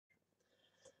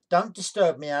Don't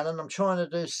disturb me, Alan. I'm trying to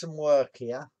do some work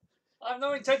here. I have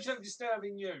no intention of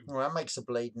disturbing you. Well, that makes a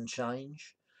bleeding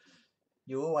change.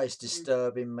 You're always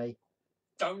disturbing me.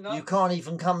 Donut. You can't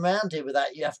even come round here with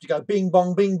that. You have to go bing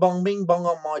bong, bing bong, bing bong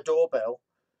on my doorbell.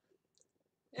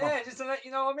 Yeah, just to let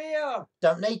you know I'm here.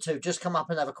 Don't need to. Just come up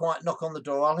and have a quiet knock on the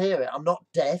door. I'll hear it. I'm not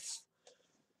deaf.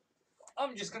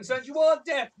 I'm just concerned you are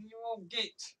deaf and you won't get.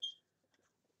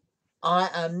 I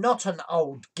am not an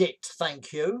old git,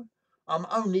 thank you. I'm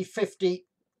only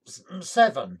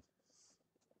 57.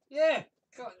 Yeah,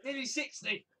 God, nearly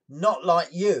 60. Not like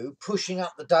you, pushing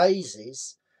up the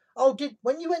daisies. Oh,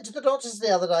 when you went to the doctors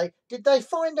the other day, did they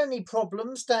find any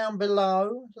problems down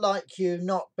below? Like you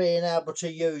not being able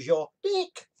to use your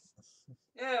dick?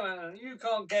 Yeah, well, you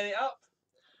can't get it up.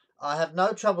 I have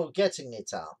no trouble getting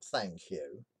it up, thank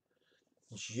you.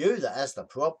 It's you that has the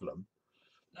problem.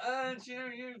 And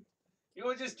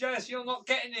you're just jealous you're not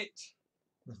getting it.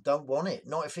 Don't want it.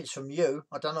 Not if it's from you.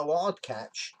 I don't know what I'd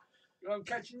catch. You won't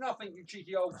catch nothing, you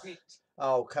cheeky old git.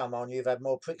 Oh, come on. You've had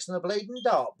more pricks than a bleeding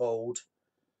dartboard.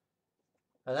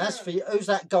 And as for you, who's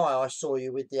that guy I saw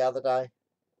you with the other day?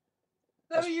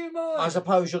 Never you mind. I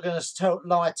suppose you're going to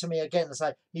lie to me again and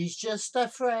say, he's just a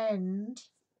friend.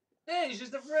 Yeah, he's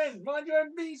just a friend. Mind your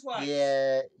own beeswax.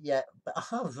 Yeah. But,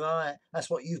 oh, right. That's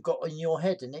what you've got in your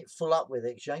head, isn't it? Full up with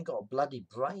it, 'cause you ain't got a bloody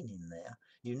brain in there.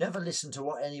 You never listen to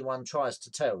what anyone tries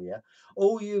to tell you.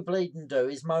 All you bleeding do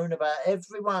is moan about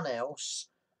everyone else.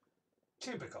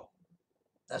 Typical.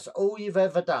 That's all you've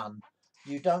ever done.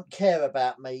 You don't care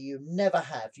about me. You never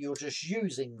have. You're just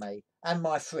using me and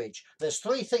my fridge. There's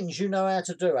 3 things you know how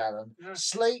to do, Alan. Yeah.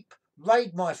 Sleep,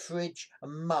 raid my fridge,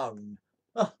 and moan.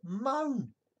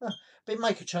 Moan. But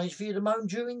make a change for you to moan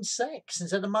during sex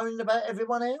instead of moaning about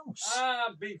everyone else.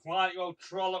 Ah, be quiet, you old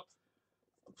trollop.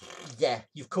 Yeah,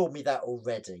 you've called me that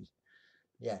already.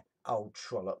 Yeah, old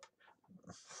trollop.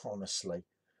 Honestly.